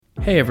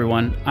Hey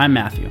everyone, I'm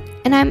Matthew.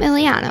 And I'm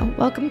Ileana.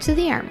 Welcome to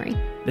the Armory.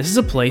 This is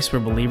a place where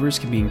believers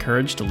can be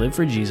encouraged to live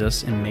for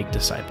Jesus and make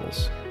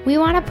disciples. We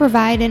want to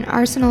provide an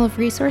arsenal of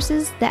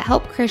resources that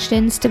help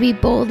Christians to be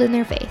bold in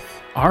their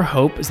faith. Our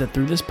hope is that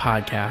through this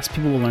podcast,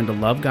 people will learn to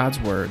love God's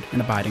Word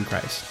and abide in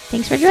Christ.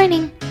 Thanks for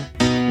joining.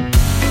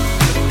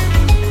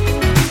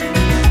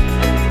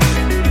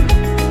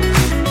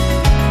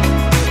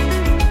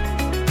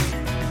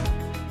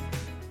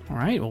 All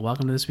right, well,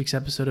 welcome to this week's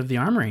episode of The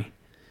Armory.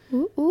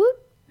 Ooh, ooh.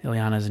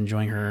 Ileana is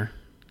enjoying her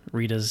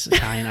Rita's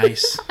Italian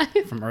Ice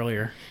from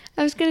earlier.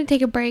 I was going to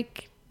take a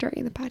break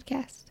during the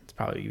podcast. It's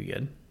probably be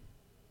good.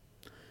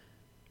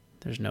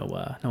 There's no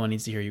one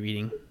needs to hear you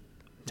eating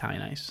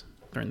Italian Ice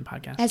during the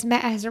podcast. As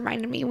Matt has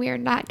reminded me, we are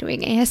not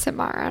doing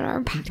ASMR on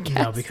our podcast.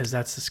 No, because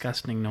that's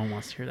disgusting. No one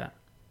wants to hear that.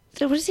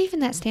 So what does even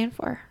that stand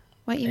for?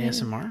 What you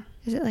ASMR? Mean?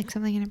 Is it like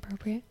something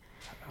inappropriate?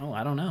 Oh,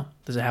 I don't know.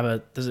 Does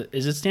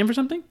it stand for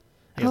something?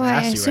 I guess Oh, it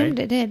has I to, assumed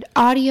right? it did.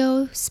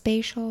 Audio,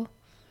 spatial,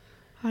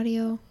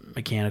 audio.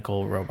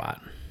 Mechanical robot.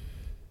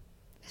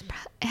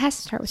 It has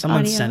to start with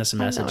Someone audio. send us a I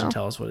don't message know. and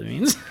tell us what it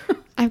means.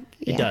 Yeah.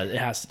 It does. It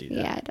has to do that.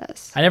 Yeah, it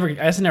does. I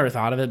just never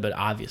thought of it, but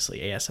obviously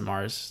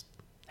ASMR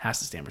has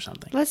to stand for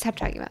something. Let's stop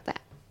talking about that.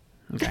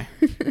 Okay.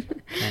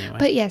 Anyway.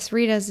 But yes,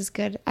 Rita's is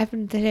good.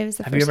 Today was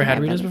the Have first you ever time had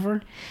I've Rita's been there.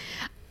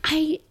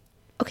 before?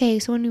 Okay,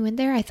 so when we went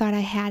there, I thought I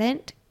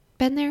hadn't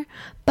been there,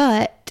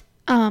 but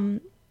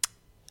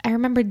I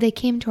remembered they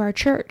came to our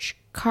church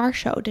car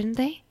show, didn't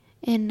they?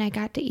 And I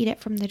got to eat it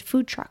from the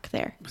food truck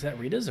there. Was that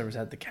Rita's or was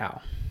that the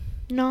Cow?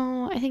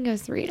 No, I think it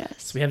was Rita's.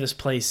 So we have this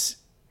place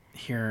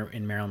here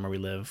in Maryland where we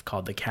live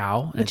called the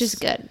Cow. and Which is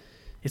good.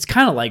 It's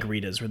kind of like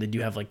Rita's where they do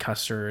have like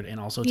custard and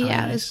also Italian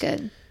Yeah, it ice. was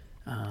good.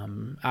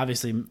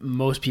 Obviously,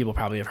 most people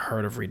probably have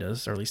heard of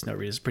Rita's, or at least know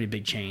Rita's. It's a pretty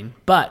big chain.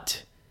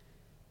 But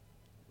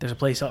there's a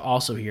place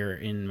also here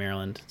in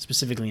Maryland,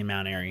 specifically in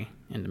Mount Airy,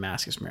 in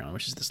Damascus, Maryland,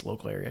 which is this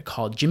local area,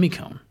 called Jimmy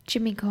Cone.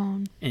 Jimmy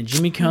Cone. And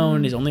Jimmy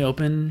Cone is only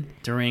open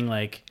during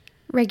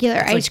Regular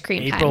it's ice like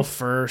cream April time.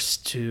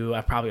 1st to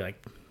probably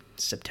like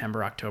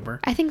September, October.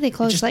 I think they It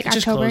closed just- like it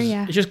just October, closed-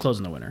 yeah. It just closed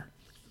in the winter.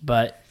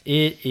 But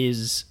it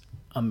is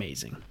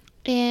amazing.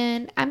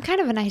 And I'm kind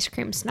of an ice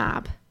cream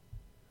snob,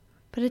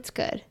 but it's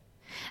good.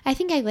 I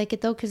think I like it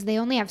though because they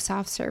only have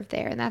soft serve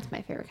there, and that's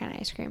my favorite kind of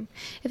ice cream.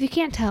 If you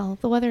can't tell,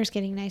 the weather is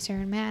getting nicer,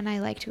 and Matt and I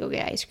like to go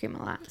get ice cream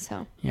a lot.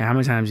 So Yeah, how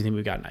many times do you think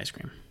we've gotten ice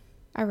cream?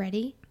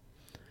 already,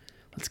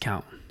 Let's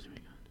count.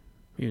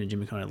 We've been to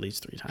Jimmy Cone at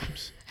least 3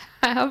 times.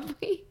 have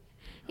we?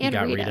 And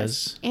got Rita's.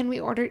 Rita's. And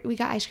we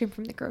got ice cream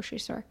from the grocery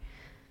store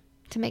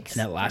to make. And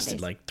that lasted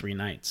Sundays. like 3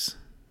 nights.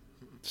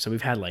 So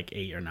we've had like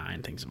 8 or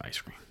 9 things of ice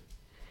cream.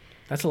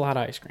 That's a lot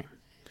of ice cream.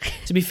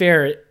 To be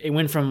fair, it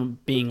went from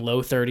being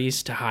low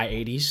 30s to high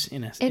 80s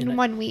in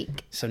 1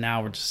 week. So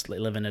now we're just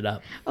living it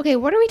up. Okay,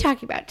 what are we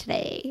talking about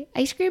today?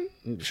 Ice cream,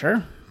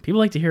 Sure. People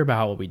like to hear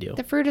about what we do.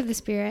 the fruit of the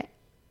spirit,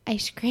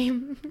 ice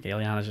cream.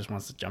 Ileana just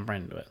wants to jump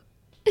right into it.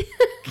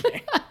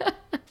 Okay.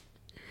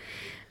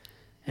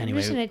 I'm Anyway.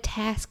 just in a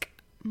task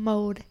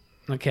mode.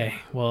 Okay.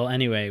 Well,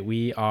 anyway,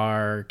 we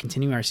are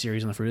continuing our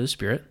series on the fruit of the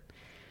Spirit.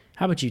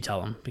 How about you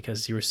tell them?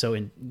 Because you were so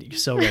ready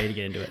to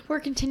get into it. We're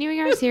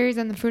continuing our series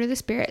on the fruit of the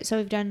spirit. So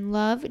we've done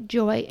love,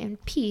 joy,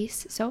 and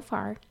peace so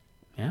far.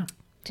 Yeah.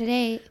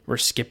 Today, We're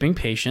skipping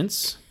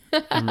patience,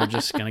 and we're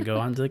just going to go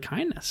on to the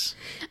kindness.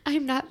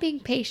 I'm not being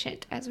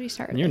patient as we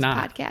start You're this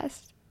not. podcast.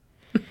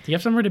 Do you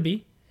have somewhere to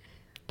be?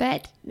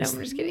 But no, I'm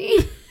just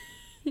kidding.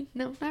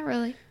 No, not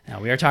really.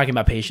 Now, we are talking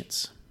about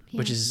patience,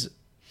 which Yeah. is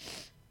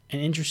an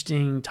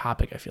interesting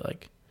topic, I feel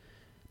like,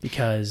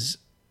 because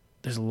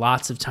there's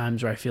lots of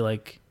times where I feel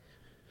like,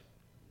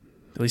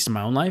 at least in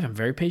my own life, I'm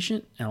very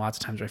patient, and lots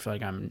of times where I feel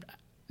like I'm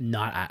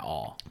not at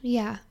all.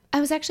 Yeah. I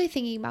was actually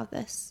thinking about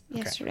this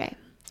yesterday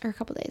or a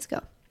couple days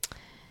ago.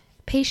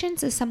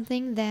 Patience is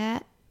something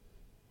that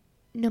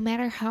no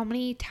matter how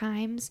many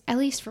times, at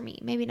least for me,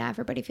 maybe not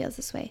everybody feels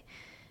this way,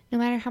 no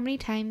matter how many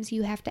times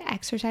you have to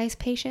exercise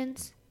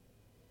patience,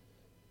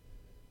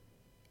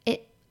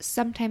 it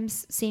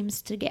sometimes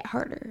seems to get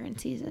harder in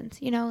seasons.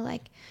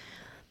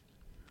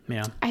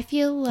 Yeah. I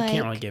feel like You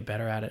can't really get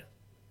better at it.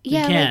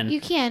 yeah, can,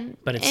 you can,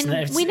 but it's and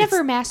n- we never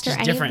it's master just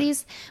any different. of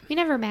these. We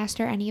never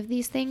master any of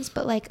these things,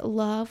 but like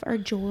love or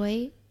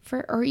joy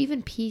or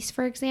even peace,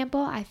 for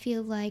example, I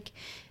feel like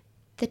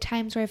the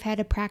times where I've had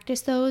to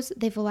practice those,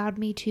 they've allowed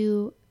me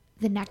to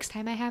the next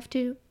time I have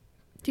to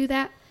do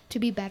that to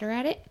be better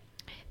at it.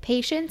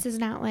 Patience is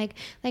not like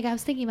I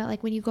was thinking about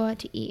like when you go out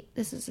to eat.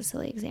 This is a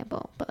silly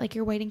example, but like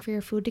you're waiting for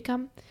your food to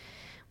come.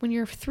 When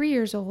you're 3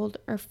 years old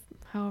or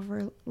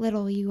however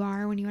little you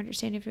are, when you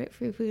understand your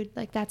food,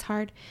 like that's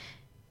hard.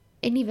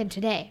 And even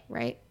today,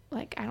 right?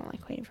 Like I don't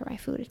like waiting for my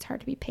food. It's hard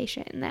to be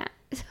patient in that.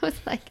 So it's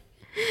like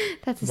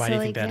that's a Why do you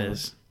silly think that example.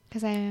 is?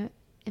 Because I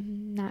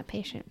am not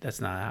patient. That's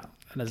not how.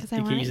 You 'Cause I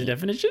can't wanna use the eat.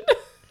 definition?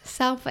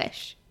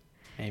 Selfish.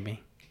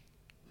 Maybe.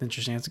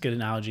 Interesting. That's a good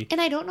analogy. And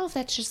I don't know if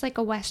that's just like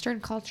a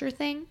Western culture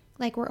thing.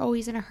 Like we're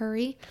always in a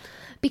hurry.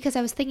 Because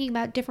I was thinking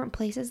about different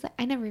places that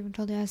I never even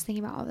told you I was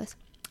thinking about all this.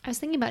 I was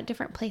thinking about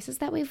different places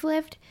that we've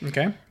lived.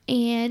 Okay.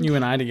 And You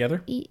and I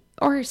together?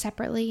 or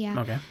separately, yeah.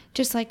 Okay.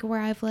 Just like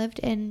where I've lived,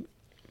 and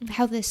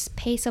how this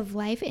pace of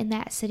life in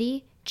that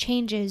city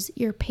changes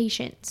your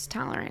patience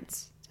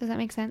tolerance. Does that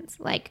make sense?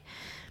 Like,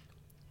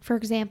 for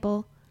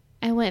example,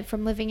 I went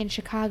from living in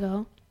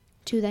Chicago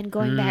to then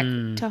going back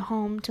to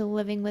home to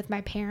living with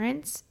my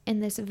parents in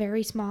this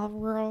very small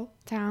rural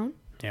town.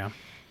 Yeah.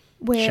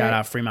 Where Shout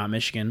out Fremont,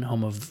 Michigan,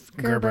 home of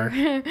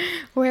Gerber.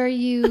 Where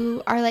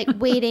you are like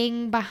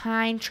waiting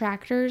behind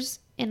tractors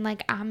in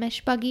like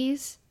Amish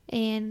buggies,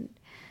 and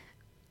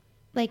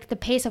like the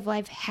pace of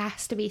life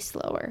has to be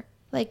slower.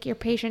 Like your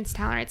patience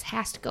tolerance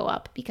has to go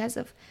up because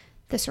of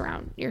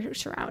your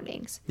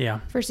surroundings.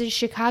 Yeah. Versus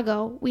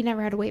Chicago, we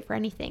never had to wait for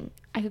anything.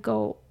 I could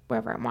go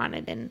wherever I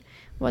wanted and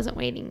wasn't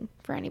waiting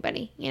for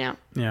anybody, you know?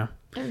 Yeah.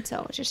 And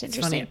so it's just It's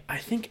interesting. funny.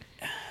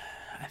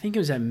 I think it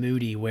was at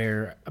Moody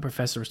where a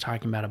professor was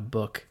talking about a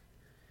book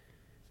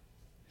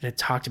that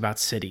talked about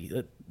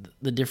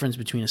the difference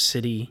between a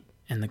city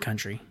and the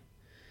country,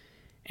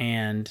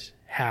 and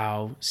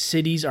how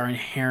cities are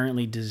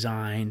inherently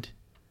designed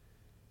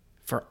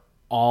for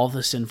all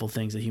the sinful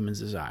things that humans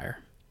desire.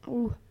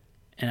 Ooh.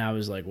 And I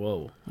was like,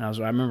 whoa. And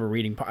I remember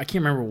reading, I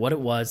can't remember what it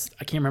was.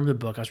 I can't remember the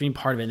book. I was reading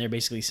part of it, and they're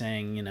basically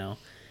saying,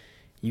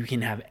 you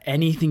can have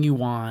anything you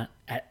want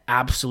at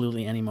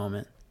absolutely any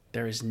moment.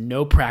 There is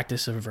no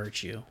practice of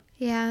virtue.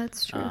 Yeah,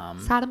 that's true.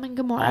 Sodom and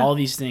Gomorrah. All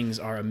these things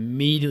are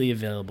immediately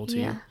available to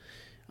Yeah.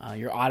 you.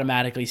 You're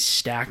automatically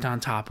stacked on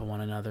top of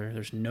one another.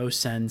 There's no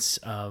sense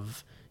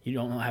of, you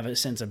don't have a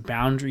sense of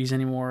boundaries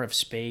anymore, of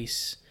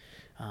space.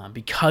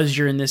 Because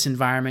you're in this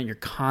environment, you're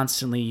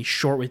constantly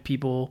short with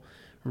people,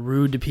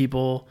 rude to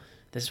people.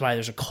 That's why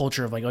there's a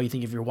culture of like, you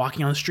think if you're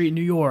walking on the street in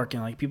New York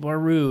and like people are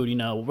rude,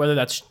 whether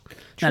that's True.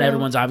 not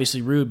everyone's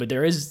obviously rude, but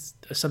there is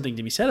something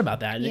to be said about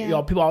that. Yeah.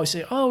 People always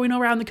say, we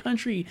know around the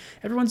country,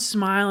 everyone's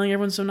smiling,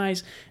 everyone's so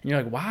nice. And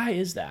you're like, why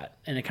is that?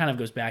 And it kind of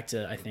goes back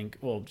to, I think,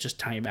 just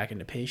tying it back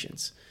into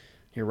patience.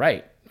 You're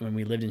right. When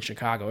we lived in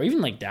Chicago, or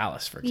even like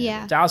Dallas, for example.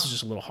 Yeah. Dallas was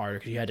just a little harder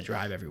because you had to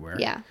drive everywhere.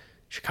 Yeah.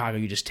 Chicago,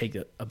 you just take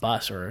a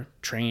bus or a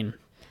train,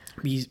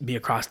 be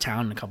across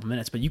town in a couple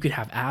minutes, but you could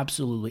have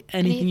absolutely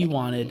anything you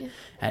wanted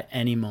at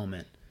any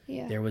moment.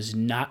 Yeah. There was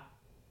not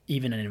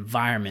even an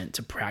environment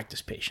to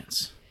practice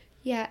patience.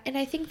 Yeah, and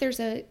I think there's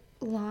a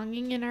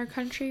longing in our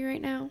country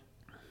right now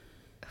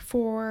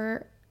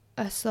for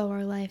a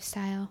slower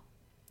lifestyle.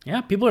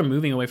 Yeah, people are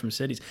moving away from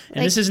cities.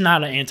 And this is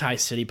not an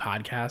anti-city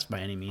podcast by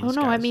any means. Oh,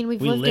 no, guys. I mean, we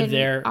lived in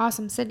there,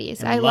 awesome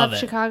cities. and I love love it.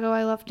 Chicago.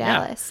 I love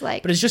Dallas.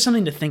 but it's just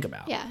something to think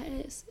about. Yeah,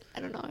 it is. I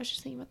don't know. I was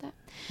just thinking about that.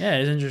 Yeah,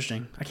 it's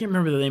interesting. I can't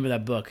remember the name of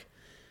that book.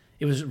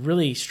 It was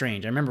really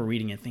strange. I remember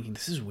reading it thinking,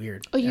 this is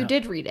weird. Oh, you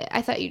did read it.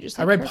 I thought you just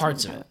I like, read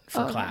parts of it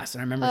for okay. class,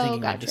 and I remember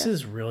thinking, gotcha. this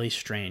is really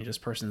strange. This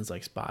person's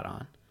like spot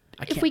on.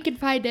 If we could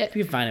find it. If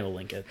we can find it, we'll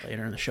link it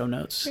later in the show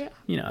notes.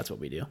 Yeah. That's what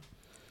we do.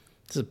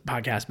 This is a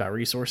podcast about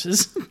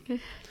resources.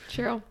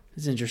 True.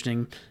 It's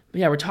interesting.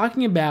 But yeah, we're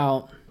talking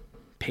about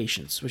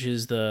patience, which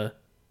is the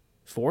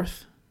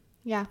fourth.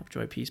 Yeah.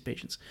 Joy, peace,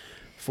 patience.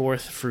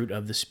 Fourth fruit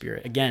of the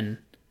Spirit. Again,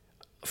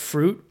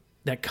 fruit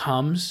that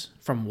comes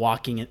from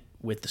walking it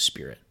with the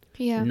Spirit.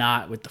 Yeah.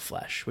 Not with the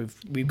flesh.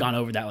 We've gone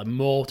over that like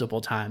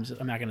multiple times.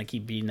 I'm not going to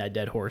keep beating that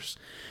dead horse.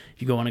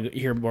 If you want to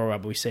hear more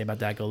about what we say about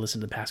that, go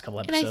listen to the past couple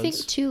episodes. And I think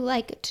too,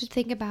 like to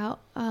think about,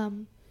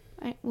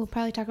 we'll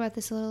probably talk about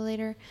this a little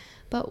later,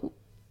 but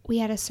we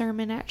had a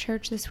sermon at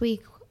church this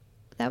week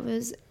that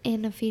was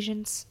in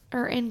Galatians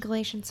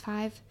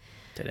 5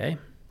 today,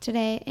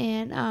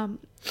 and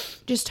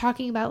just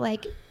talking about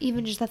like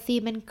even just the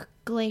theme in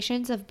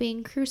Galatians of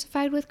being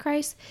crucified with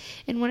Christ,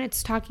 and when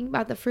it's talking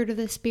about the fruit of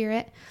the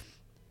Spirit,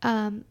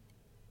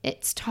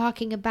 it's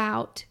talking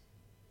about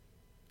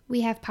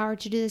we have power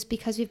to do this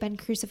because we've been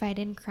crucified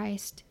in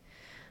Christ.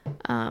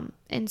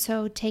 And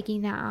so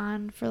taking that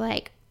on for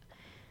like,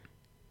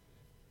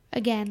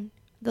 again,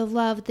 the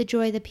love, the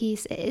joy, the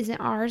peace, it isn't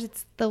ours,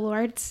 it's the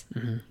Lord's.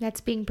 Mm-hmm.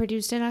 That's being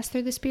produced in us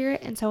through the Spirit.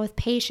 And so with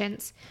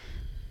patience,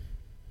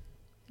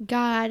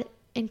 God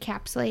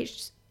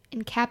encapsulates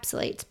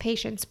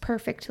patience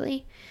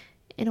perfectly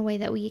in a way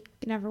that we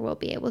never will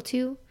be able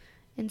to.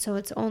 And so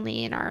it's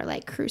only in our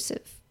like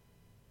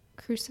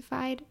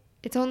crucified.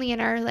 It's only in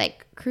our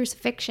like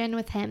crucifixion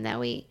with him that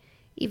we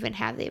even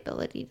have the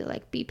ability to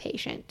like be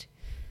patient.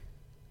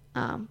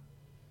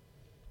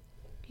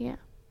 Yeah.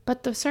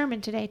 But the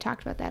sermon today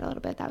talked about that a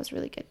little bit. That was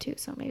really good too.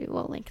 So maybe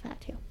we'll link that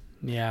too.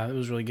 Yeah, it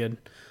was really good.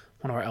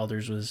 One of our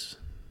elders was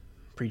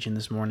preaching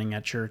this morning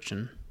at church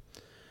and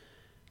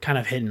kind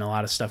of hitting a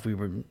lot of stuff we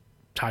were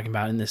talking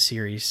about in this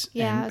series.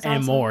 Yeah, and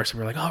awesome. more. So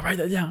we're like, write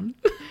that down.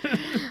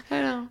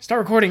 I know. Start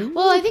recording.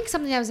 Well, I think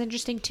something that was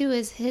interesting too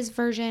is his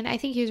version. I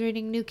think he was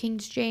reading New King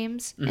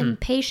James, and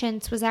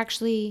patience was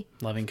actually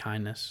loving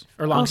kindness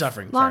or long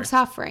suffering. Long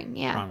suffering,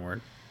 yeah. Wrong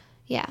word.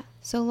 Yeah,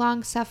 so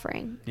long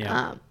suffering.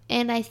 Yeah.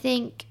 And I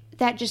think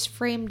that just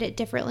framed it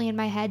differently in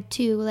my head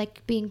too,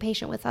 like being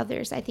patient with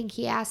others. I think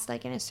he asked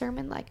like in a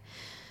sermon, like,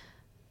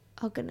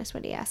 oh goodness,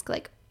 what did he ask?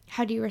 Like,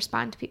 how do you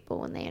respond to people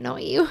when they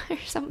annoy you or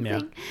something?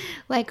 Yeah.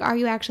 Like, are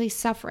you actually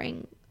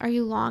suffering? Are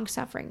you long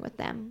suffering with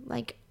them?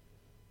 Like,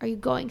 Are you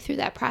going through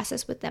that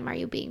process with them? Are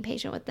you being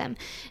patient with them?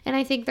 And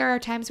I think there are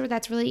times where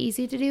that's really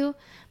easy to do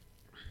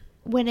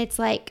when it's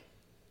like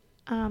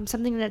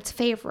something that's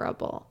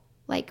favorable.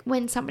 Like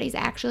when somebody's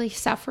actually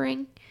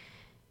suffering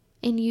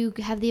and you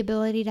have the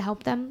ability to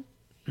help them,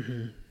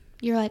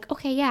 you're like,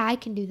 okay, yeah, I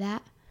can do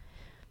that.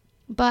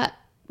 But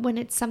when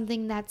it's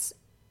something that's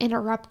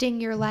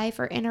interrupting your life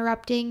or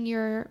interrupting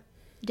your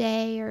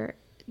day or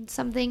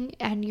something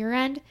on your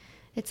end,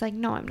 it's like,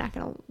 no, I'm not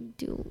going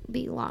to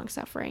be long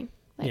suffering.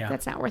 Like,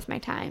 that's not worth my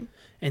time.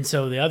 And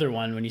so the other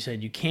one, when you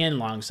said you can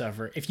long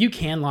suffer, if you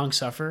can long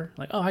suffer,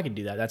 like, oh, I can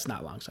do that. That's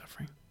not long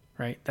suffering,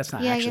 right? That's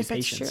not actually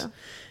patience. That's true.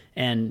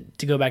 And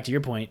to go back to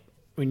your point,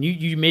 when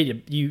you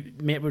made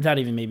without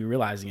even maybe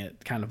realizing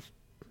it, kind of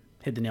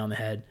hit the nail on the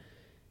head.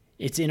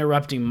 It's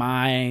interrupting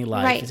my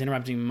life. Right. It's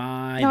interrupting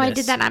my. No, I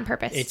did that on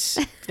purpose.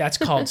 That's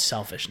called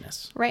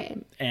selfishness.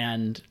 Right.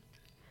 And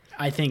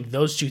I think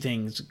those two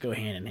things go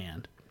hand in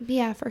hand.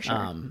 Yeah, for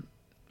sure.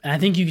 And I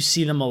think you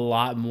see them a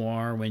lot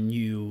more when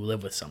you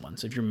live with someone.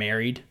 So if you're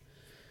married,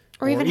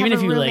 or even have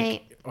if you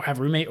roommate. or have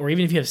a roommate, or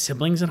even if you have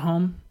siblings at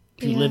home,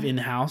 if you live in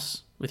the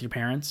house with your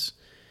parents,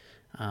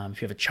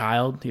 if you have a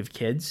child, you have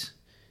kids,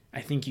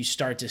 I think you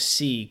start to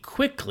see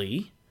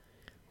quickly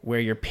where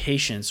your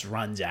patience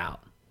runs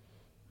out.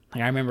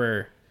 Like I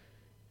remember,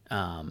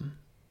 I'm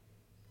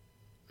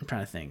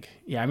trying to think.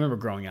 Yeah, I remember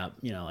growing up,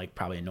 like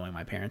probably annoying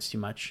my parents too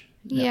much.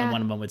 Yeah. And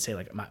one of them would say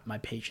like, my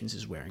patience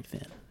is wearing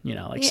thin,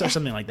 so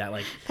something like that.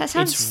 Like that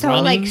sounds so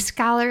running, like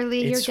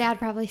scholarly. Your dad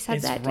probably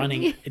said that.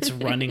 It's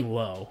running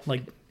low.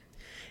 Like,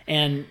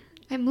 and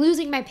I'm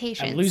losing my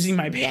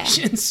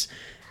patience.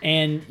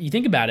 And you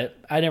think about it.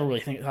 I never really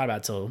thought about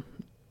it till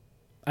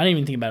I didn't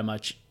even think about it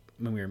much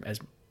when we were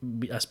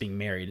us being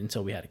married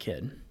until we had a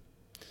kid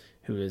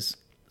who is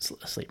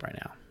asleep right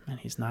now,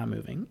 and he's not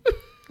moving.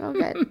 Oh,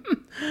 good.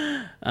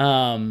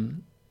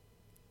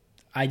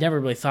 I never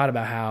really thought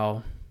about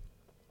how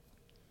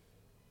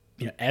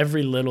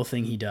every little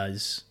thing he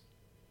does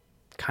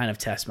kind of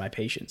tests my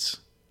patience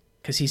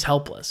because he's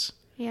helpless.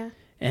 Yeah.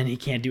 And he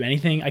can't do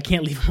anything. I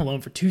can't leave him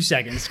alone for 2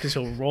 seconds because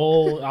he'll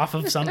roll off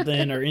of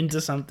something or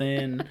into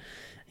something.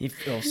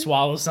 He'll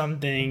swallow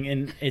something,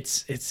 and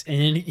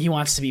and he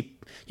wants to be.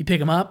 You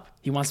pick him up,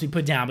 he wants to be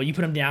put down, but you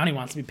put him down, he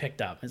wants to be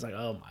picked up. It's like,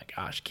 oh my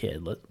gosh,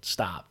 kid, let's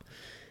stop.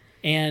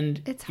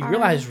 And you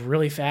realize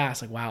really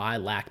fast, like, wow, I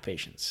lack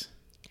patience.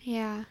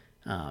 Yeah.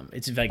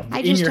 It's like I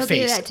in just your told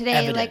face. You that today.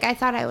 Evident. Like I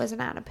thought I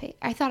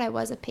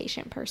was a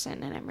patient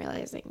person, and I'm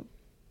realizing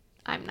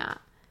I'm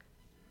not.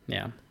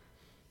 Yeah,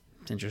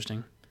 it's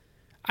interesting.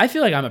 I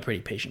feel like I'm a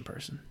pretty patient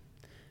person,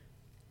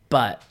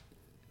 but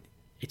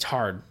it's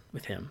hard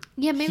with him.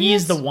 Yeah, maybe he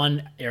is the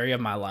one area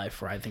of my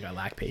life where I think I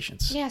lack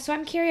patience. Yeah, so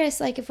I'm curious,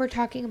 like if we're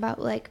talking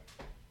about like,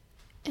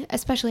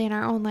 especially in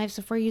our own lives,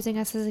 if we're using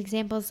us as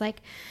examples,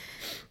 like,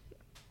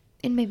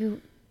 and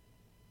maybe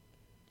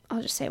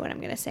I'll just say what I'm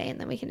going to say, and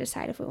then we can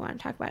decide if we want to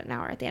talk about it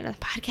now or at the end of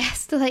the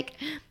podcast. Like,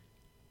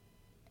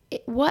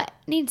 what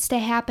needs to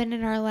happen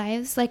in our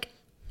lives? Like,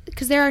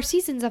 because there are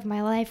seasons of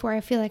my life where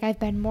I feel like I've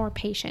been more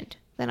patient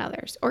than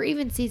others, or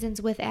even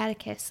seasons with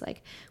Atticus,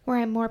 like where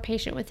I'm more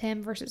patient with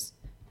him versus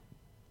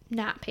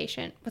not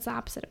patient. What's the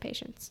opposite of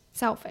patience?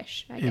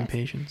 Selfish, I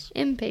guess.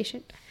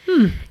 Impatient.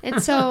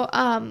 And so,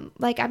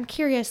 like, I'm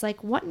curious,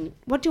 like,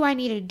 what do I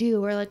need to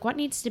do, or like, what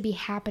needs to be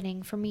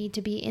happening for me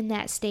to be in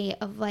that state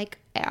of like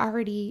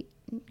already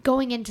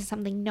going into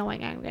something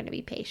knowing I'm going to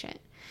be patient?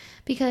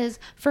 Because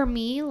for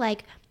me,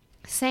 like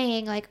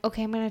saying like,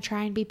 okay, I'm going to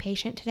try and be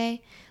patient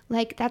today,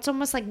 like that's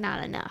almost like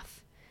not enough.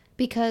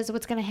 Because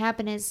what's going to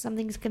happen is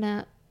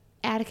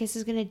Atticus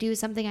is going to do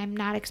something I'm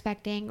not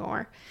expecting,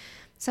 or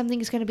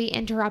something's going to be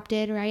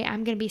interrupted, right?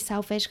 I'm going to be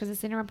selfish because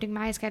it's interrupting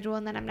my schedule,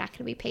 and then I'm not going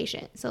to be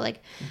patient. So,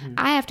 like,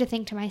 I have to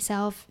think to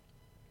myself,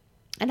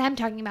 and I'm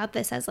talking about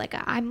this as, like,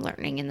 I'm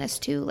learning in this,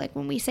 too. Like,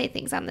 when we say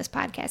things on this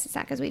podcast, it's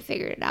not because we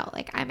figured it out.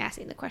 Like, I'm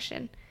asking the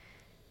question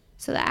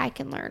so that I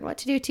can learn what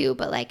to do, too.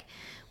 But, like,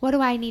 what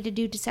do I need to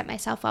do to set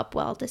myself up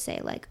well to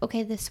say, like,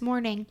 okay, this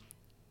morning,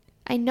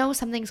 I know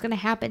something's going to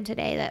happen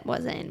today that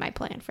wasn't in my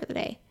plan for the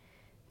day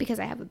because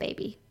I have a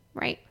baby,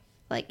 right?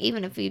 Like,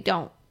 even if you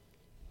don't,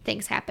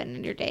 things happen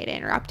in your day to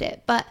interrupt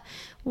it. But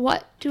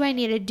what do I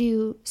need to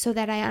do so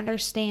that I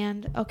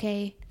understand,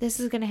 okay, this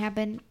is going to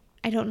happen.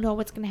 I don't know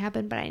what's going to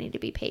happen, but I need to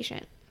be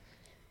patient.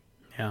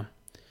 Yeah.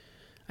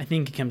 I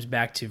think it comes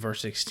back to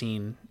verse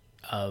 16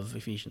 of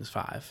Ephesians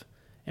 5.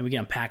 And we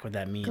can unpack what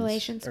that means.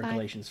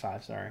 Galatians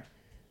 5, sorry.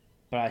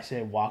 But I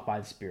say, walk by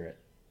the Spirit,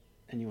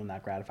 and you will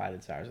not gratify the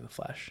desires of the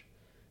flesh.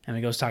 And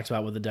it talks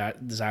about what the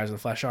desires of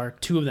the flesh are.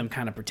 Two of them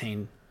kind of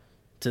pertain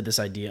to this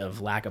idea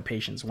of lack of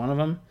patience. One of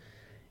them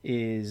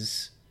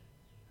is,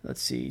 let's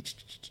see,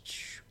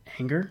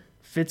 anger,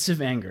 fits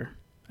of anger.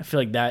 I feel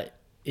like that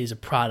is a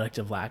product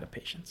of lack of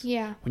patience.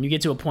 Yeah. When you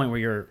get to a point where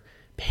your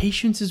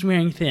patience is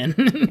wearing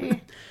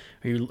thin,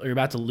 or you're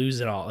about to lose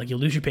it all, like you'll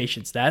lose your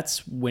patience,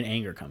 that's when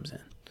anger comes in.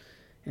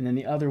 And then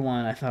the other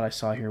one I thought I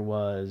saw here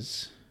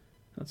was,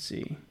 let's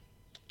see,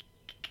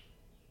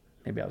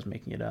 maybe I was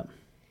making it up.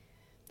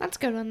 That's a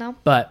good one, though.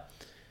 But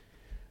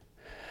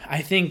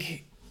I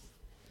think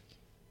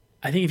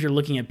I think if you're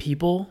looking at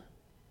people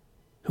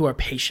who are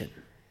patient,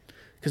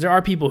 because there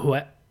are people who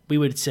we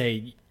would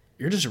say,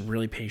 you're just a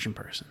really patient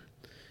person.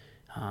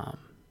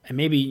 And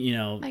maybe, you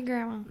know, My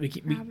grandma,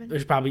 Robin.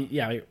 there's probably,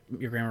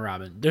 your grandma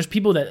Robin. There's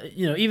people that,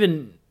 you know,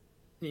 even,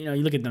 you know,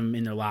 you look at them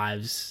in their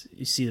lives,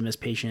 you see them as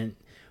patient.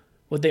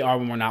 What they are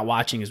when we're not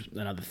watching is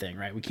another thing,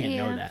 right? We can't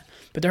know that.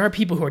 But there are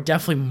people who are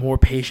definitely more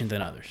patient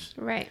than others.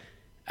 Right.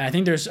 And I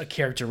think there's a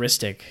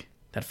characteristic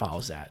that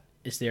follows that.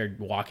 Is they're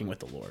walking with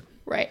the Lord.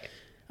 Right.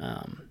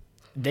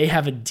 They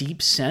have a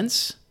deep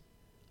sense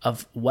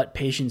of what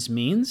patience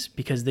means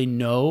because they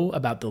know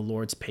about the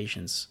Lord's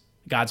patience,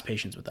 God's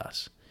patience with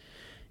us.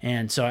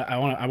 And so I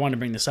want to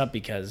bring this up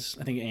because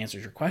I think it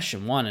answers your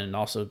question, one, and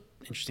also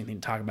interesting thing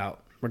to talk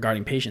about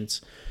regarding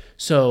patience.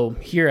 So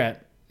here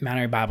at Mount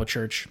Airy Bible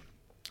Church,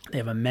 they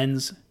have a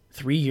men's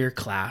 3-year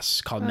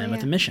class called Men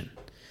with a Mission.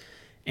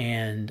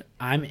 And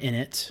I'm in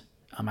it.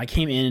 I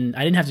came in,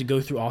 I didn't have to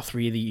go through all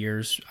 3 of the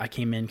years. I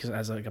came in because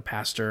as like a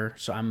pastor,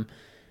 so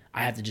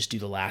I have to just do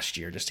the last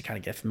year just to kind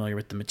of get familiar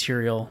with the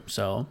material.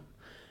 So,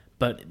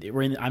 but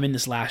I'm in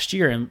this last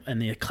year,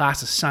 and the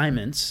class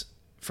assignments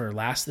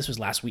this was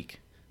last week.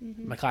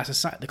 Mm-hmm.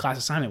 The class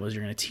assignment was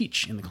you're going to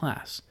teach in the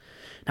class.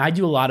 Now, I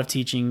do a lot of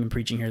teaching and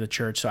preaching here at the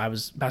church, so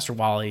Pastor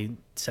Wally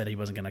said he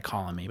wasn't going to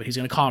call on me, but he's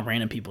going to call on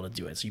random people to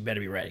do it, so you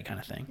better be ready kind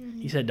of thing. Mm-hmm.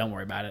 He said, don't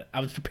worry about it.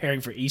 I was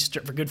preparing for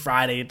Easter, for Good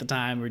Friday at the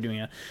time. We were doing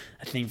a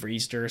thing for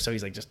Easter, so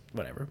he's like, just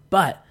whatever.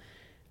 But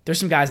there's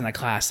some guys in that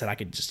class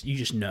that you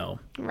just know.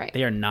 Right.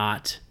 They are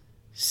not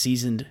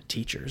seasoned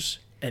teachers,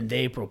 and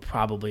they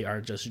probably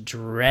are just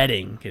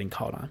dreading getting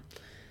called on.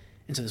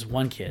 And so there's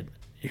one kid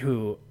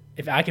who,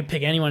 if I could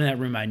pick anyone in that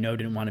room I know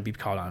didn't want to be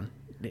called on,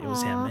 it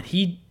was him. And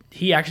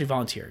he actually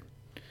volunteered.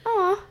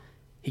 Aww.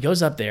 He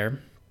goes up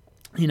there,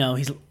 you know,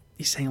 he's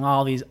saying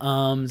all these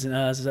ums and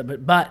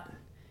uhs, but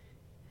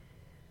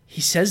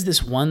he says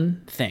this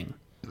one thing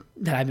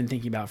that I've been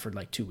thinking about for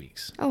like 2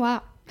 weeks. Oh,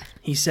 wow.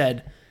 He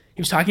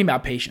was talking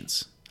about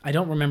patience. I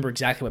don't remember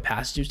exactly what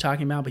passage he was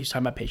talking about, but he was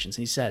talking about patience.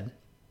 And he said,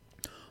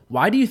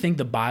 why do you think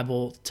the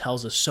Bible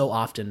tells us so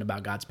often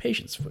about God's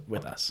patience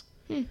with us?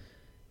 And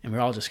we're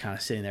all just kind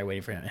of sitting there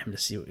waiting for him to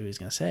see what he was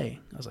going to say.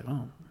 I was like,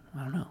 oh,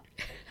 I don't know.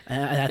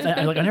 And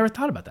I never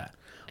thought about that.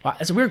 Well,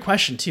 it's a weird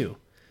question too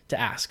to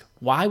ask.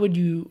 Why does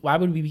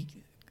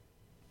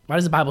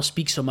the Bible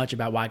speak so much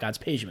about why God's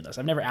patient with us?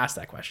 I've never asked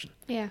that question.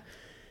 Yeah.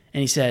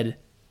 And he said,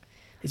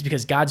 it's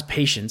because God's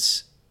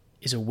patience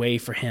is a way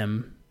for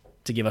him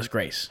to give us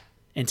grace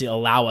and to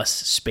allow us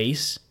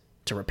space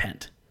to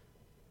repent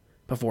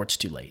before it's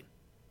too late.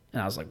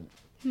 And I was like,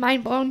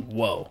 mind blown.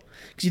 Whoa.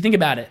 Because you think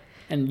about it,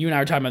 and you and I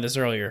were talking about this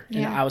earlier,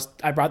 and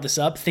I brought this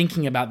up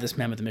thinking about this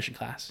Men with a Mission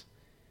class.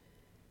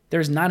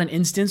 There's not an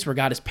instance where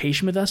God is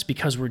patient with us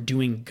because we're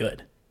doing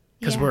good,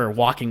 because we're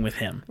walking with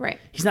him. Right.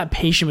 He's not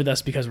patient with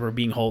us because we're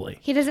being holy.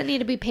 He doesn't need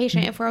to be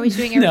patient if we're always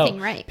doing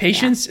everything right.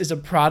 Patience is a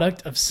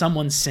product of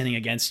someone sinning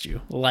against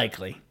you,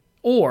 likely.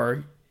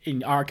 Or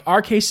in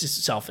our case, is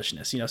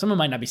selfishness. You know, someone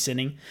might not be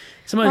sinning.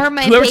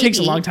 Whoever takes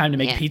a long time to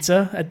make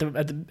pizza at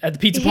the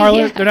pizza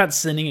parlor, they're not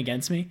sinning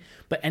against me.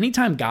 But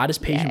anytime God is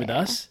patient with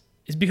us,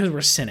 it's because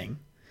we're sinning,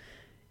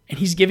 and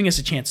He's giving us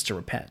a chance to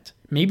repent.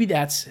 Maybe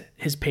that's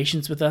His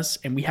patience with us,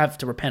 and we have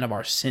to repent of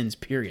our sins.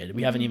 Period.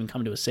 We haven't even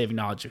come to a saving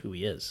knowledge of who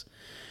He is.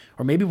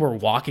 Or maybe we're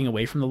walking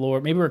away from the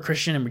Lord. Maybe we're a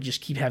Christian and we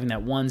just keep having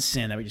that one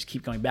sin that we just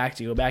keep going back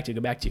to, go back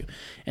to.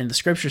 And the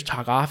scriptures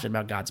talk often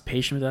about God's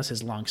patience with us,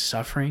 His long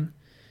suffering.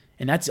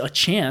 And that's a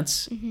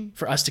chance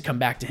for us to come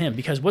back to Him.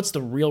 Because what's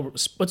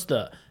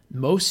the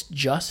most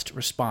just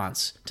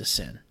response to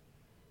sin?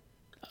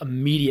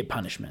 Immediate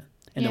punishment.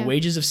 And the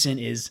wages of sin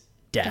is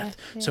death.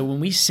 So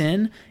when we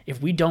sin,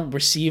 if we don't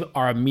receive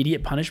our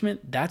immediate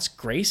punishment, that's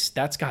grace.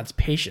 That's God's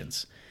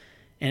patience.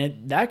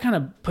 And that kind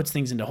of puts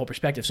things into whole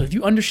perspective. So if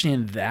you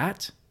understand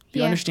that, if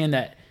you understand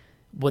that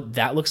what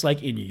that looks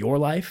like in your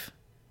life,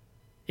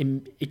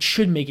 it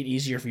should make it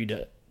easier for you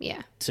to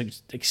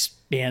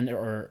expand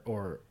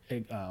or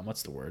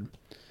what's the word?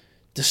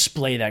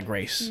 Display that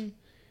grace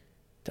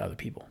to other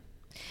people.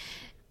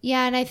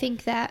 Yeah, and I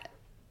think that,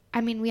 I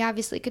mean, we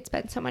obviously could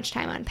spend so much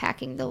time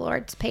unpacking the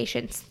Lord's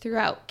patience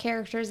throughout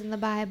characters in the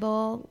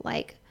Bible,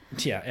 like...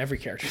 Yeah, every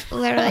character.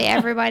 Literally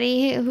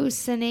everybody who's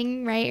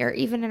sinning, right? Or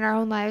even in our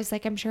own lives,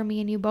 like I'm sure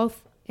me and you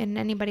both, and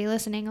anybody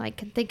listening, like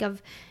can think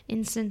of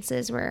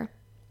instances where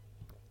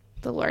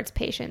the Lord's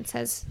patience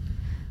has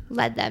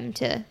led them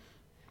to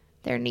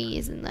their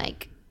knees, and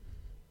like,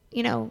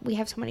 you know, we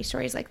have so many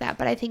stories like that.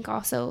 But I think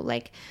also,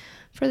 like,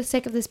 for the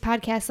sake of this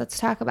podcast, let's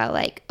talk about,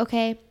 like,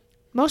 okay,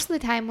 most of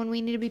the time when we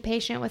need to be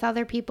patient with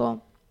other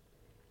people,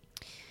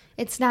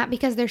 it's not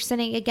because they're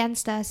sinning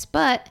against us,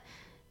 but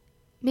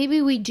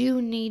maybe we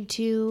do need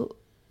to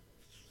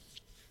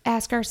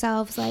ask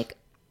ourselves, like,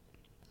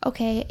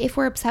 okay, if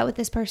we're upset with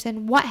this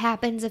person, what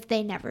happens if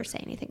they never say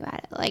anything about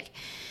it? Like,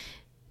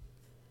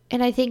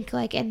 and I think,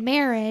 like, in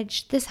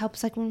marriage, this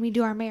helps, like, when we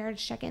do our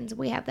marriage check-ins,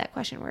 we have that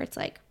question where it's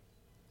like,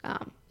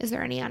 is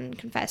there any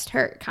unconfessed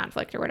hurt,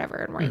 conflict, or whatever,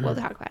 and we're able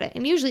to talk about it.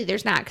 And usually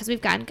there's not, because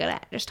we've gotten good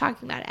at just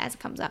talking about it as it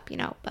comes up, you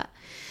know, but,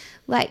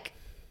 like,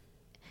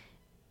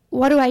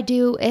 what do I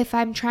do if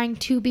I'm trying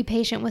to be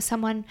patient with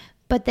someone,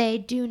 but they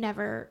do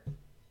never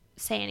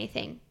say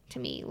anything to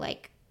me?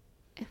 Like,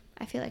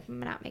 I feel like I'm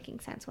not making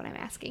sense when I'm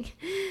asking.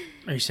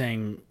 Are you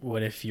saying,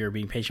 what if you're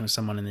being patient with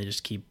someone and they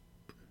just keep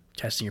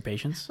testing your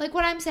patience? Like,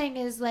 what I'm saying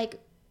is,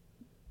 like,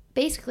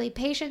 basically,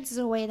 patience is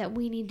a way that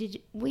we need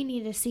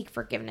to seek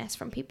forgiveness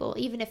from people,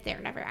 even if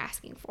they're never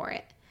asking for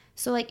it.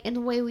 So, like, and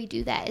the way we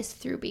do that is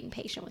through being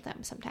patient with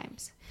them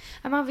sometimes.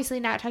 I'm obviously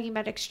not talking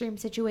about extreme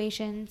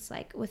situations,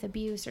 like with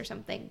abuse or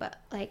something, but,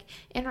 like,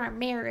 in our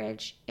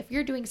marriage, if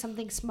you're doing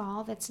something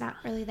small that's not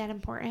really that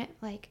important,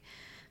 like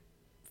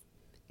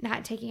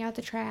not taking out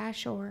the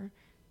trash or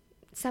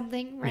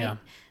something, right? Yeah.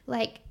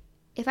 Like,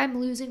 if I'm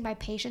losing my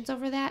patience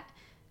over that,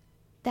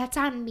 that's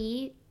on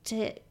me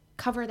to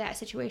cover that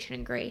situation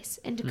in grace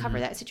and to cover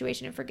that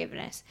situation in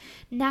forgiveness.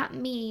 Not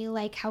me,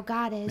 like how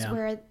God is,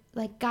 where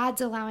like God's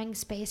allowing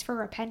space for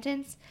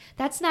repentance.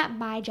 That's not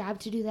my job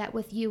to do that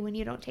with you when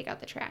you don't take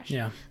out the trash.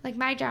 Yeah. Like,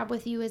 my job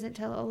with you isn't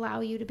to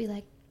allow you to be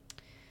like,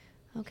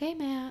 okay,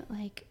 Matt,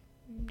 like,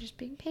 I'm just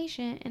being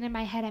patient. And in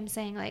my head, I'm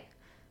saying, like,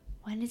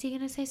 when is he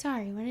going to say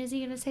sorry? When is he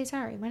going to say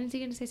sorry? When is he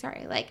going to say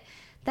sorry? Like,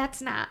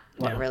 that's not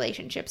what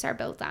relationships are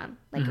built on.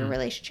 Like, a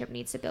relationship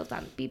needs to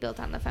be built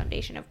on the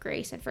foundation of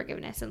grace and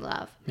forgiveness and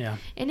love. Yeah.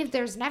 And if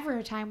there's never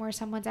a time where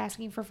someone's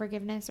asking for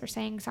forgiveness or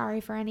saying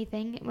sorry for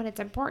anything when it's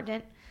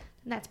important,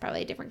 then that's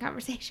probably a different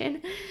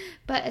conversation.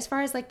 But as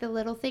far as, like, the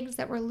little things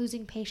that we're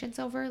losing patience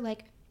over,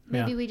 like,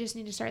 maybe we just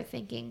need to start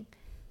thinking,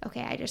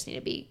 okay, I just need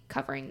to be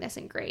covering this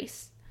in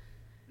grace.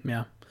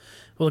 Yeah.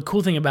 Well, the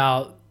cool thing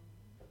about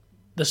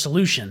the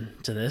solution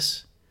to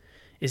this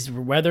is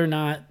whether or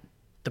not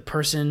the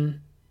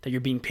person that you're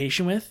being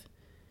patient with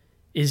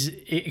is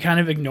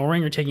kind of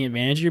ignoring or taking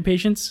advantage of your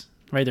patience,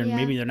 right?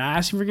 Maybe they're not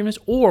asking for forgiveness,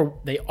 or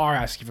they are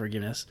asking for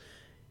forgiveness.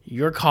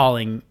 Your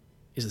calling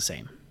is the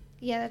same.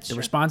 Yeah, that's true. The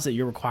response that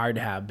you're required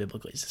to have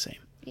biblically is the same.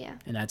 Yeah.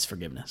 And that's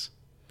forgiveness.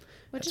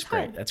 Which is great.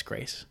 hard. That's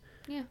grace.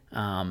 Yeah.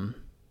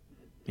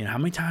 You know, how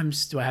many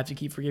times do I have to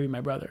keep forgiving my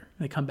brother?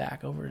 They come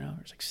back over and over.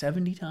 It's like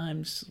 70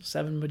 times,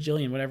 7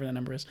 bajillion, whatever the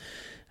number is.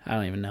 I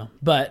don't even know.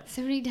 But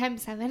 70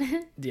 times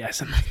 7? Yeah,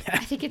 something like that.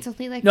 I think it's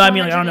only like No, I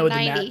mean, like, I don't know what the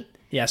math. 490.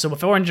 Yeah, so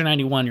before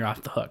 491, you're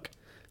off the hook.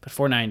 But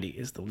 490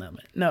 is the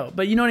limit. No,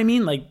 but you know what I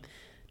mean? Like,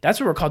 that's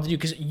what we're called to do,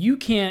 because you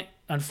can't,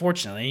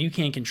 unfortunately, you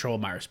can't control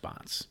my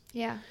response.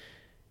 Yeah.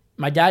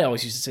 My dad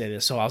always used to say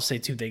this, so I'll say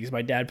two things.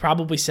 My dad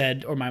probably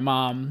said, or my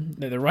mom,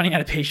 that they're running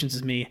out of patience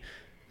with me.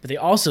 But they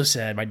also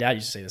said, my dad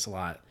used to say this a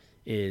lot,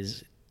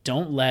 is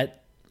don't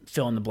let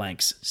fill in the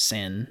blanks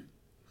sin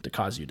to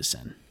cause you to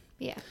sin.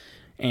 Yeah.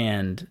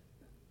 And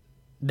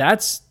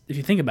that's, if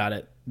you think about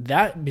it,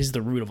 that is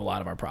the root of a lot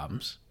of our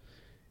problems.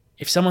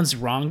 If someone's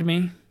wronged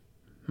me,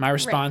 my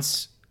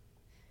response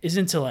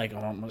isn't to like, oh,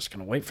 I'm just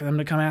going to wait for them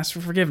to come ask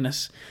for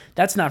forgiveness.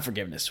 That's not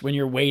forgiveness. When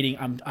you're waiting,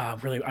 I'm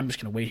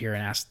just going to wait here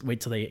and wait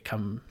till they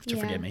come to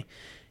forgive me.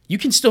 You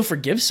can still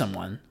forgive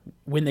someone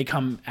when they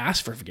come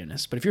ask for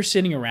forgiveness. But if you're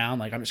sitting around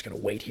like, I'm just going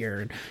to wait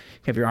here and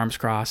have your arms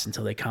crossed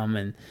until they come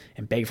and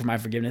beg for my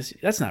forgiveness,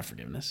 that's not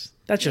forgiveness.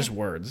 That's just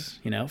words.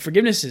 You know,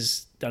 forgiveness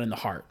is done in the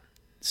heart.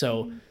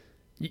 So,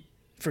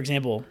 for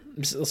example,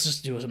 let's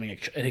just do something,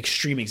 an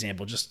extreme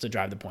example, just to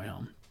drive the point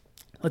home.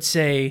 Let's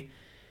say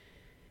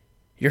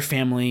your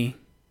family,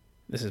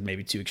 this is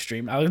maybe too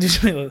extreme. I'll do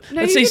something. No,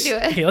 let's you say, can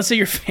do it. Okay, let's say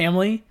your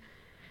family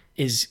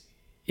is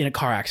in a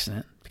car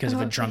accident because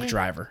of a drunk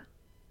driver.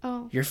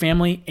 Oh. Your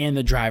family and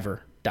the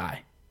driver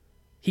die.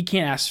 He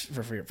can't ask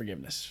for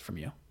forgiveness from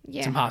you. Yeah.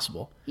 It's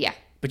impossible. Yeah.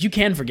 But you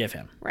can forgive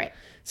him. Right.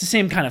 It's the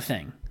same kind of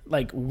thing.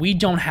 Like, we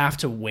don't have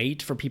to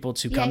wait for people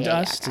to come to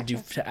us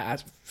to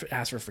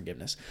ask for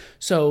forgiveness.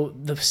 So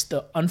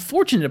the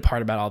unfortunate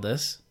part about all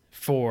this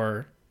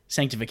for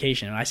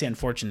sanctification, and I say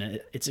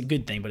unfortunate, it's a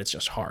good thing, but it's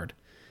just hard,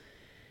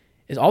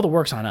 is all the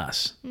work's on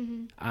us.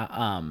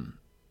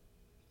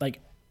 Like,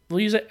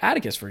 we'll use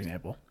Atticus, for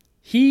example.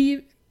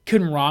 He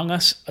can wrong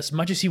us as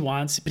much as he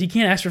wants, but he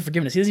can't ask for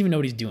forgiveness. He doesn't even know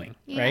what he's doing,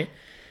 right?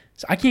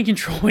 So I can't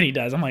control what he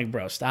does. I'm like,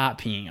 bro, stop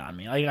peeing on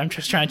me. Like, I'm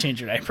just trying to change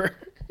your diaper.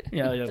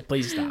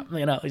 Please stop.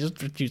 Just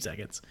for 2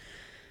 seconds.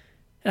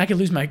 And I could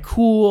lose my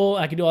cool.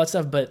 I could do all that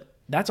stuff, but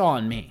that's all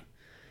on me.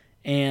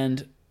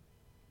 And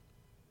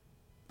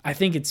I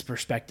think it's a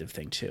perspective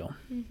thing too.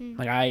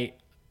 Like,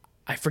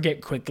 I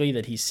forget quickly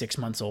that he's 6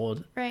 months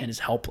old and is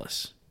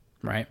helpless,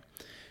 right?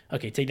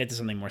 Okay, take that to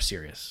something more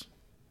serious.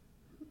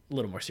 A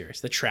little more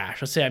serious. The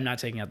trash. Let's say I'm not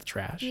taking out the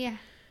trash. Yeah.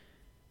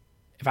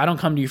 If I don't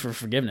come to you for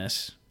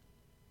forgiveness,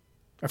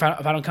 or if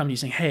I don't come to you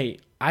saying, hey,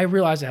 I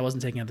realized that I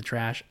wasn't taking out the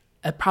trash,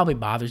 it probably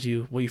bothers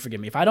you. Will you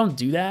forgive me? If I don't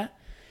do that,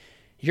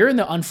 you're in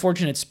the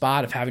unfortunate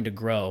spot of having to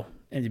grow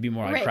and to be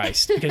more like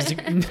Christ. Because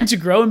to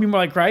grow and be more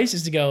like Christ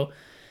is to go,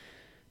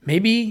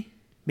 maybe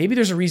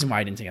there's a reason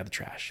why I didn't take out the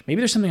trash. Maybe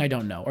there's something I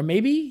don't know. Or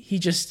maybe he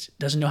just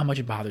doesn't know how much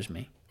it bothers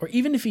me. Or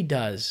even if he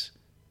does,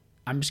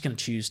 I'm just going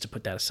to choose to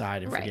put that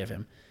aside and forgive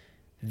him.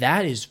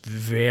 That is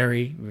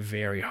very,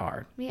 very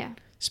hard. Yeah.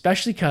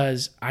 Especially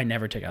because I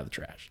never take out the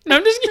trash. No,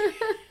 I'm just kidding.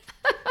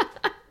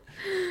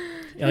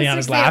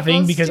 Eliana's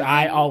laughing because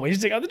I always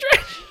take out the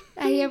trash.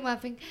 I am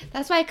laughing.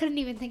 That's why I couldn't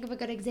even think of a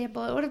good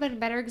example. It would have been a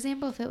better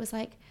example if it was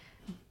like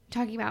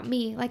talking about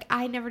me. Like,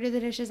 I never do the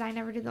dishes, I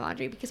never do the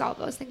laundry, because all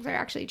those things are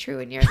actually true,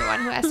 and you're the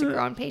one who has to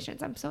grow in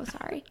patience. I'm so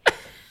sorry.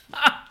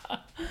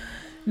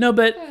 No,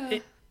 but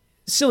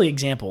silly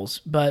examples.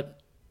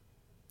 But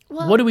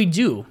Well, what do we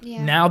do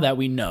yeah. now that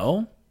we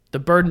know the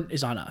burden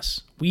is on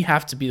us? We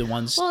have to be the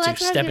ones Well, to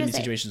that's what I was step gonna into say.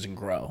 situations and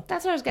grow.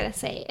 That's what I was going to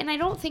say. And I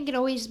don't think it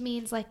always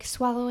means like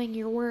swallowing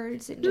your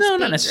words and just No, being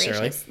not necessarily.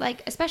 gracious.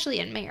 Like, especially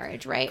in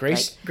marriage, right?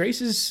 Grace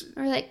is,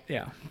 Like, or like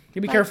yeah.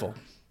 You be Like- careful.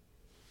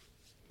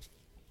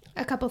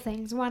 a couple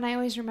things. One, I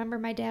always remember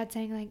my dad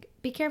saying like,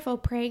 be careful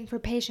praying for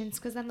patience,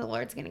 because then the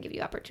Lord's going to give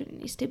you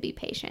opportunities to be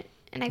patient.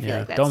 And I feel Yeah,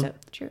 like that's don't- so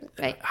true.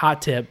 Right?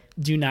 Hot tip: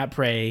 do not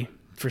pray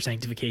for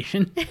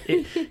sanctification,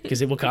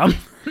 because it will come.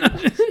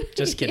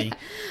 Just kidding. Yeah.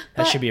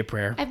 That But should be a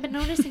prayer. I've been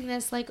noticing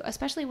this, like,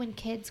 especially when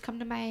kids come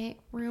to my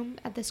room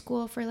at the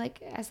school for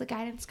like as the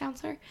guidance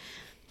counselor,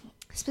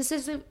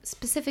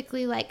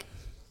 specifically like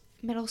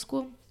middle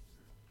school.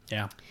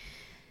 Yeah.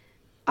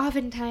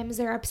 Oftentimes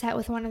they're upset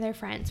with one of their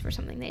friends for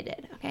something they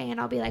did. Okay. And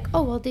I'll be like,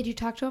 oh, well, did you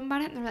talk to them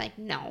about it? And they're like,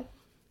 no.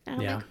 And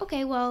I'm Yeah. like,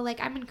 okay, well, like,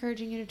 I'm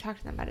encouraging you to talk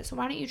to them about it. So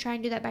why don't you try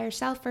and do that by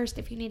yourself first?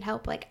 If you need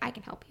help, like, I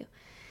can help you.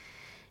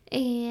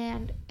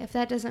 And if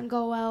that doesn't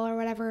go well or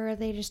whatever, or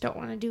they just don't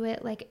want to do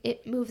it, like,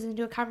 it moves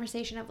into a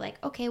conversation of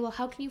like, okay, well,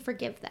 how can you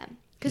forgive them?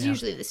 Because Yeah.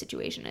 usually the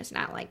situation is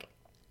not like,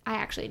 I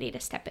actually need to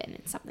step in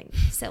and something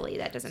silly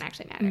that doesn't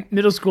actually matter.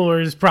 Middle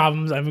schoolers'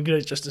 problems, I'm going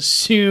to just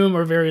assume,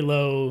 are very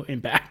low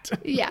impact.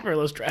 Yeah. Very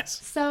low stress.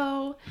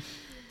 So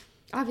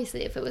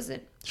obviously, if it was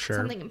Sure.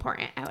 something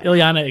important, I would.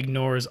 Ileana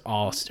ignores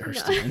all her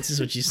students, is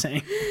what she's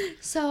saying.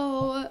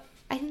 So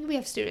I think we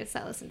have students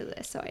that listen to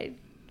this, so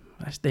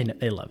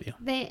They love you.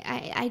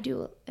 I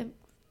do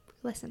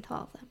listen to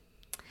all of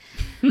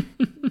them.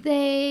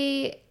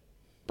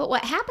 But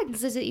what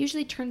happens is it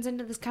usually turns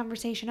into this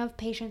conversation of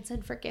patience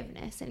and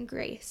forgiveness and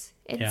grace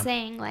and Yeah.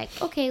 saying like,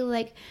 okay,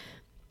 like,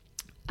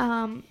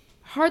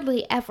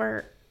 hardly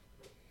ever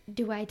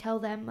do I tell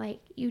them like,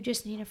 you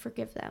just need to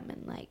forgive them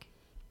and like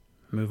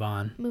Move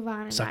on. move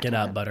on and Suck not it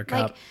tell up, them.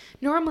 buttercup. Like,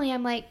 normally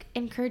I'm like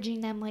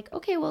encouraging them like,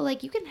 okay, well,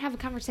 like, you can have a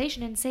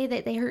conversation and say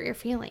that they hurt your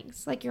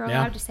feelings, like you're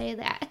Yeah. allowed to say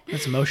that.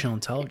 That's emotional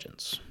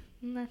intelligence.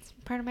 And that's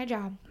part of my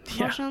job,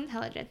 Yeah. emotional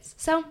intelligence.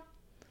 So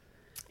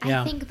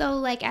Yeah. I think though,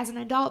 like, as an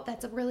adult,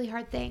 that's a really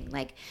hard thing.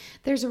 Like,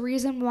 there's a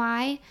reason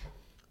why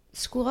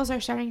schools are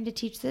starting to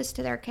teach this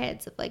to their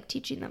kids, of like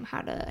teaching them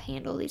how to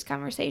handle these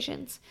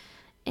conversations.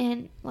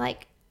 And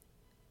like,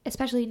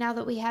 especially now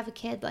that we have a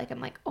kid, like, I'm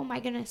like, oh my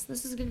goodness,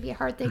 this is going to be a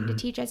hard thing to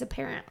teach as a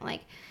parent.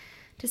 Like,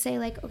 to say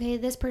like, okay,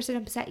 this person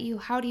upset you,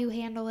 how do you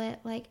handle it?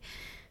 Like,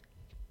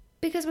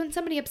 because when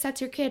somebody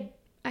upsets your kid,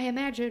 I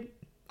imagine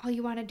all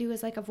you want to do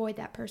is like avoid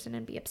that person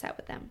and be upset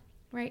with them,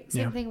 right?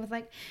 Same Yeah. thing with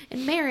like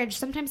in marriage.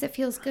 Sometimes it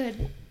feels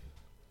good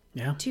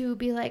Yeah. to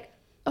be like,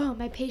 oh,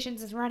 my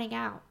patience is running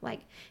out,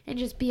 like, and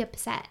just be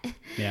upset.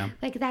 Yeah.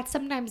 Like, that's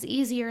sometimes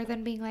easier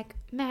than being like,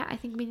 Matt, I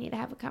think we need to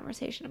have a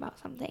conversation about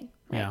something.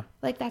 Right? Yeah.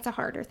 Like, that's a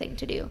harder thing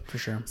to do. For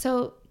sure.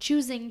 So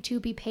choosing to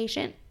be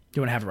patient.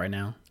 You want to have it right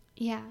now?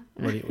 Yeah.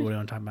 What do you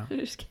want to talk about? I'm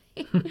just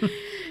kidding.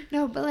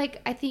 No, but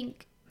like, I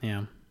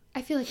Yeah.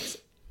 feel like,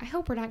 I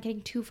hope we're not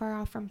getting too far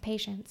off from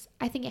patience.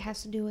 I think it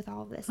has to do with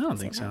all of this. I at don't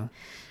the think same so. time.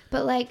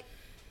 But like,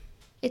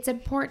 it's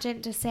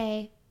important to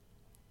say,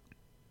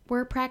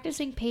 we're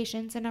practicing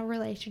patience in a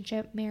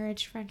relationship,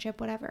 marriage,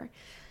 friendship, whatever.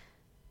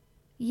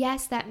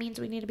 Yes, that means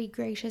we need to be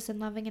gracious and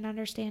loving and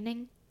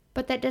understanding,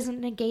 but that doesn't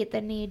negate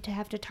the need to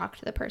have to talk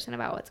to the person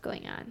about what's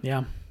going on.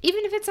 Yeah.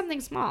 Even if it's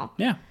something small.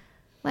 Yeah.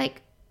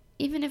 Like,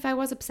 even if I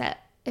was upset,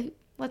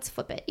 let's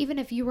flip it. Even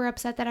if you were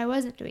upset that I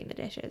wasn't doing the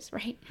dishes,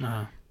 right?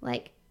 Uh-huh.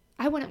 Like,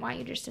 I wouldn't want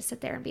you just to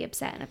sit there and be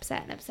upset and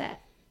upset and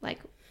upset. Like,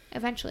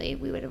 eventually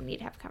we would need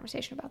to have a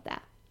conversation about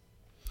that.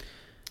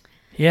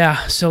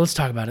 Yeah. So let's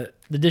talk about it.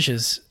 The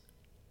dishes.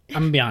 I'm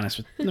gonna be honest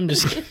with. I'm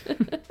just.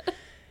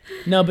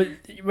 No, but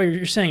what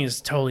you're saying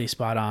is totally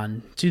spot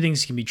on. Two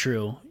things can be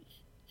true.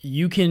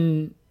 You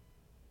can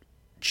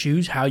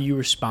choose how you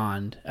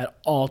respond at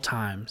all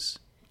times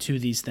to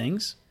these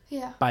things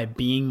Yeah. by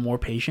being more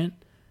patient,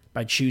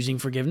 by choosing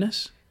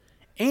forgiveness.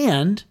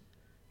 And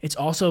it's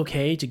also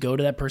okay to go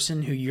to that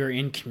person who you're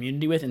in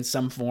community with in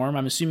some form.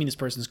 I'm assuming this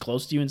person's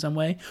close to you in some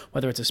way,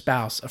 whether it's a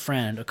spouse, a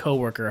friend, a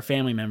coworker, a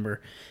family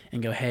member,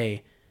 and go,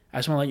 hey, I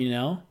just want to let you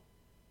know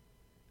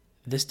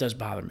this does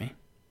bother me.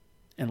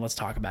 And let's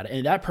talk about it.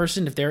 And that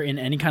person, if they're in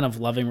any kind of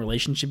loving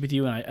relationship with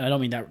you, and I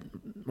don't mean that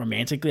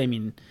romantically, I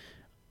mean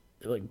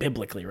like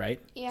biblically, right?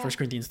 Yeah. 1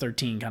 Corinthians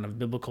 13, kind of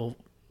biblical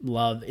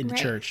love in the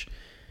Right. church.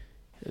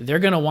 They're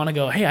going to want to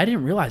go, hey, I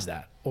didn't realize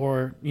that.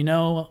 Or, you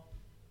know,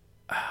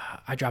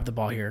 I dropped the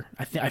ball here.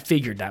 I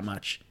figured that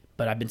much,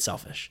 but I've been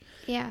selfish.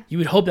 Yeah. You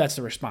would hope that's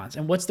the response.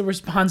 And what's the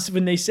response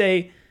when they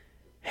say,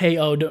 hey,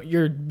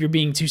 you're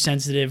being too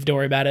sensitive, don't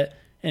worry about it.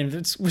 And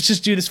let's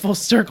just do this full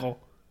circle.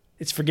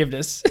 It's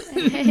forgiveness.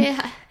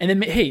 Yeah. And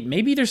then, hey,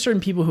 maybe there's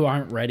certain people who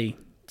aren't ready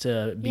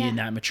to be Yeah. in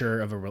that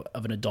mature of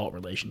an adult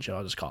relationship.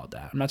 I'll just call it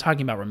that. I'm not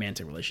talking about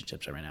romantic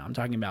relationships right now. I'm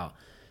talking about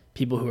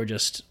people who are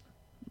just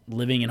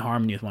living in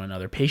harmony with one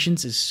another.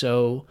 Patience is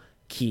so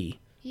key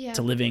Yeah.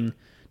 to living,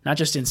 not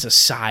just in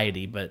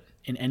society, but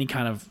in any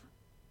kind of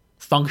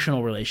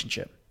functional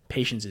relationship.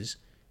 Patience is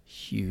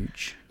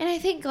huge. And I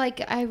think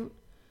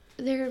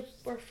there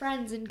were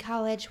friends in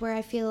college where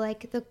I feel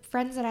like the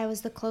friends that I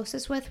was the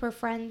closest with were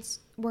friends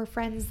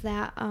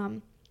that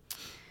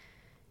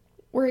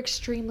were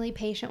extremely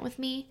patient with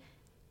me,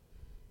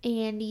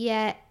 and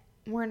yet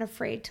weren't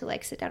afraid to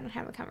like sit down and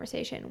have a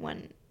conversation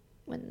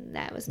when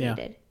that was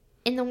needed.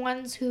 And the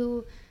ones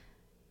who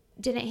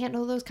didn't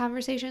handle those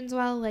conversations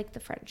well, like the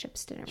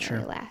friendships didn't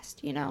really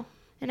last, you know?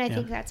 And I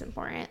think that's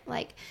important.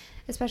 Like,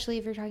 especially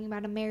if you're talking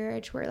about a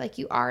marriage where like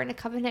you are in a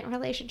covenant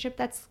relationship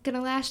that's going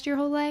to last your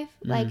whole life.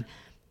 Like,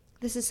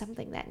 this is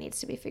something that needs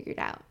to be figured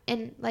out.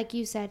 And like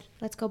you said,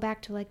 let's go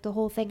back to like the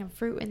whole thing of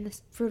fruit and the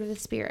fruit of the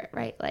Spirit,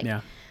 right? Like,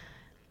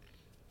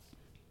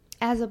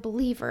 as a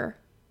believer,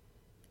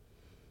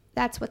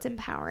 that's what's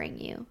empowering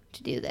you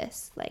to do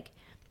this. Like,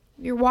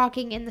 you're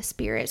walking in the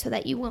Spirit so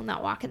that you will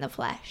not walk in the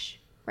flesh,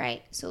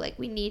 right? So like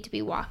we need to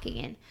be walking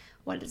in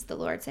what does the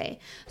Lord say.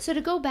 So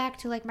to go back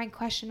to like my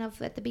question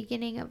of at the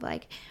beginning of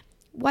like,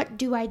 what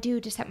do I do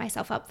to set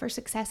myself up for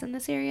success in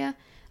this area?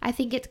 I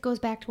think it goes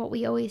back to what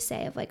we always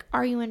say of like,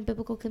 are you in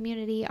biblical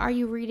community? Are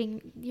you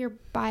reading your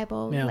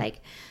Bible? Yeah.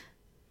 Like,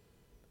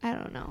 I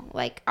don't know.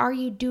 Like, are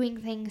you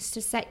doing things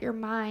to set your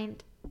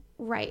mind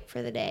right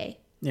for the day?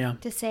 Yeah.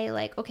 To say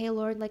like, okay,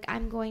 Lord, like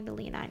I'm going to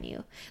lean on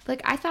you.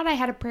 Like I thought I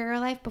had a prayer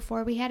life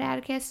before we had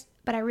Atticus,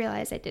 but I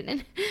realized I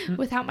didn't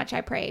with how much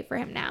I pray for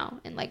him now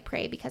and like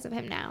pray because of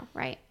him now,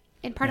 right?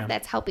 And part of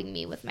that's helping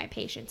me with my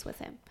patience with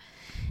him.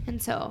 And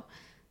so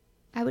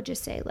I would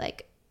just say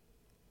like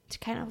to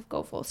kind of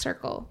go full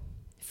circle,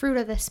 fruit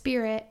of the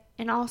Spirit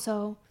and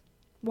also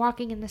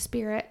walking in the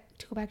Spirit,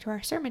 to go back to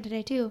our sermon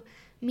today too,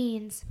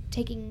 means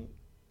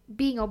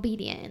being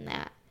obedient in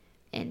that.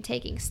 And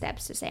taking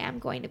steps to say, I'm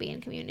going to be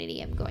in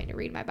community, I'm going to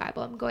read my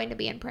Bible, I'm going to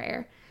be in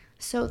prayer,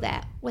 so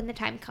that when the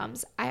time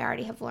comes, I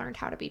already have learned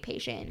how to be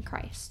patient in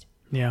Christ.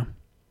 Yeah.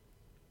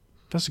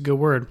 That's a good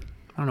word.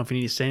 I don't know if you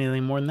need to say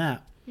anything more than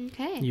that.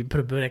 Okay. You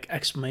put a big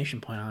exclamation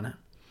point on it.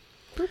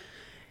 Boop.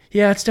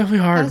 Yeah, it's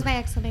definitely hard. That was my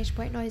exclamation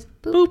point noise.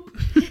 Boop.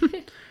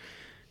 Boop.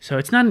 So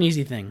it's not an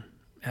easy thing.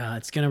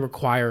 It's going to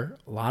require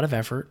a lot of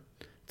effort.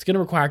 It's going to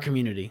require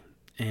community.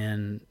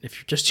 And if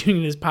you're just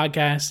tuning in this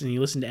podcast and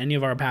you listen to any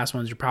of our past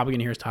ones, you're probably going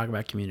to hear us talk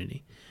about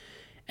community.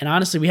 And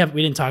honestly, we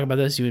didn't talk about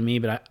this, you and me,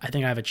 but I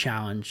think I have a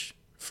challenge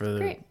for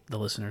the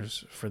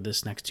listeners for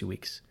this next 2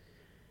 weeks.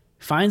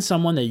 Find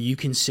someone that you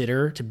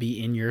consider to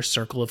be in your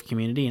circle of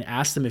community and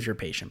ask them if you're a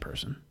patient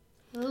person.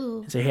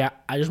 Ooh. And say, hey,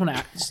 I just want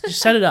to just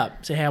set it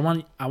up. Say, hey, I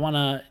want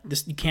to.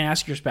 This you can't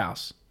ask your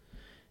spouse.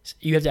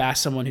 You have to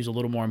ask someone who's a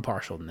little more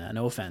impartial than that.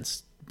 No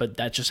offense, but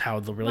that's just how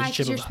the Why?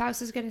 relationship. Because your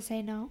spouse is going to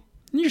say no.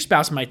 Your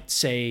spouse might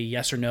say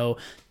yes or no.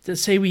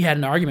 Let's say we had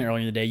an argument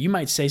earlier in the day. You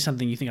might say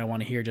something you think I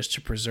want to hear just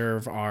to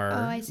preserve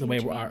the way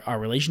our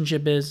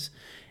relationship is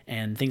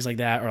and things like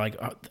that, or like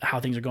how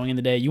things are going in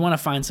the day. You want to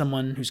find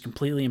someone who's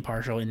completely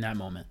impartial in that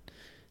moment.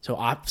 So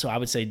I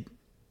would say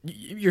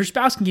your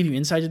spouse can give you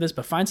insight to this,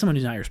 but find someone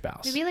who's not your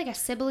spouse. Maybe like a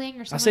sibling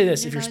or something. I'll say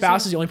this. If your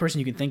spouse is the only person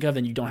you can think of,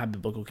 then you don't have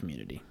biblical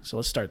community. So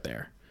let's start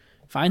there.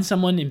 Find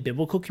someone in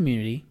biblical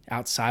community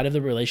outside of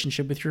the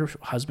relationship with your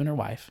husband or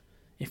wife.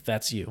 If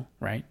that's you,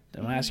 right?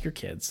 Don't ask your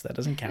kids. That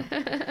doesn't count.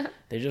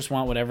 They just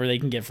want whatever they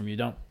can get from you.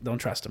 Don't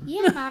trust them.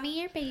 Yeah,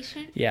 mommy, you're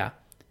patient. Yeah.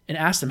 And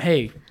ask them,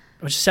 hey,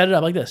 just set it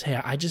up like this. Hey,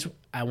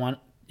 I want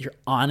your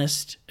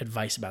honest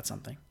advice about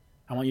something.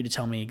 I want you to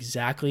tell me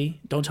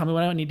exactly. Don't tell me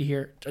what I need to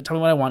hear. Tell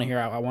me what I want to hear.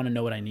 I want to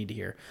know what I need to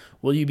hear.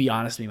 Will you be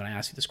honest with me when I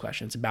ask you this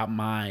question? It's about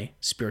my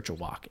spiritual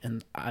walk.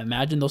 And I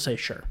imagine they'll say,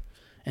 sure.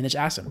 And just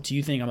ask them, do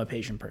you think I'm a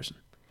patient person?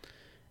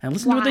 And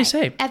listen to what they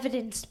say.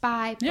 Evidenced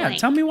by blank. Yeah,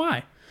 tell me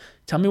why.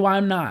 Tell me why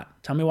I'm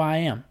not. Tell me why I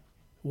am.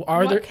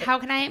 How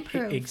can I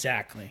improve?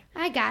 Exactly.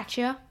 I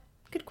gotcha.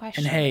 Good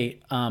question. And hey,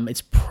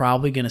 it's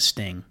probably going to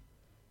sting.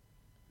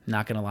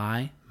 Not going to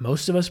lie.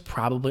 Most of us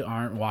probably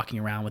aren't walking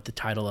around with the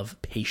title of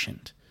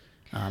patient.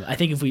 I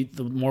think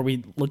the more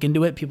we look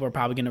into it, you're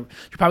probably going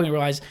to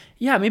realize,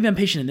 yeah, maybe I'm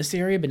patient in this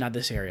area, but not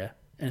this area.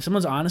 And if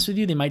someone's honest with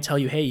you, they might tell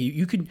you, hey,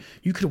 you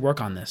could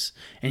work on this.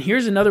 And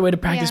here's another way to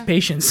practice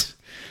patience.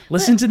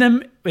 Listen to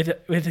them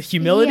with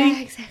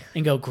humility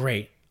and go,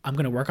 great. I'm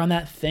going to work on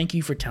that. Thank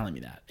you for telling me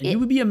that. And you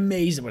would be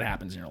amazed at what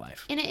happens in your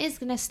life. And it is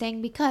going to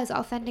sting because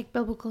authentic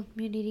biblical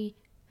community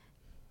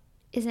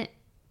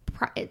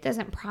it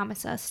doesn't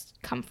promise us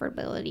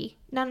comfortability.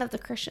 None of the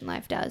Christian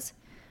life does.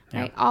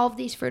 Right? All of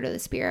these fruit of the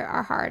Spirit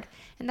are hard.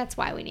 And that's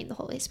why we need the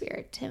Holy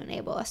Spirit to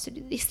enable us to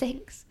do these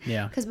things.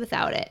 Yeah. Because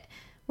without it,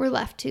 we're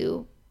left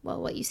to,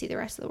 what you see the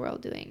rest of the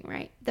world doing,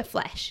 right? The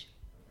flesh,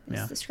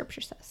 as the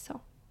scripture says.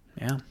 So.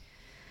 Yeah.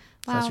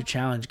 So that's your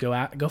challenge.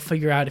 Go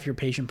figure out if you're a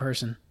patient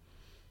person.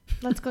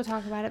 Let's go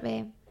talk about it,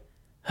 babe.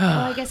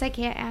 Well, I guess I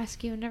can't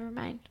ask you. Never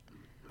mind.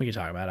 We can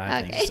talk about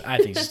it. I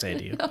have things to say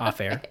to you off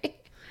air.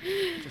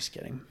 Just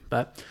kidding.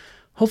 But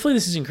hopefully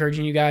this is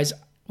encouraging you guys.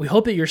 We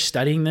hope that you're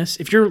studying this.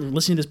 If you're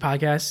listening to this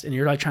podcast and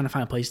you're like trying to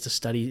find a place to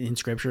study in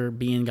Scripture,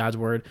 be in God's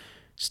Word,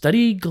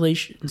 Study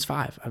Galatians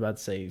 5. I'm about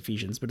to say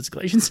Ephesians, but it's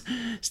Galatians.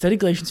 Study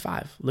Galatians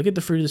 5. Look at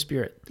the fruit of the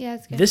Spirit. Yeah,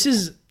 that's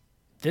good.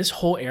 This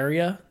whole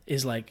area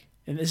is like,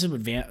 and this is what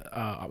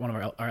one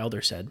of our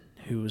elders said,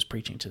 who was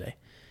preaching today.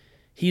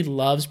 He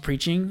loves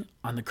preaching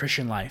on the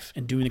Christian life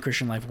and doing the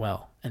Christian life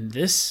well. And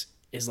this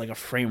is like a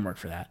framework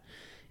for that.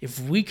 If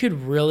we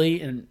could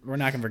really, and we're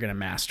not going to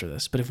master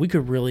this, but if we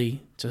could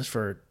really,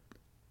 to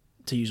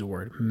use a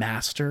word,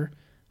 master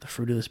the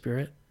fruit of the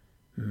Spirit,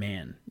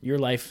 man, your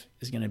life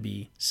is going to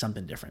be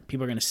something different.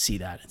 People are going to see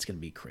that. It's going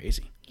to be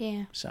crazy.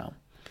 Yeah. So,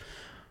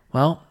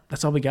 well,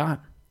 that's all we got.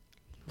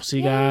 We'll see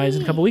you guys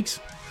in a couple weeks.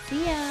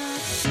 See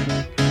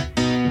ya.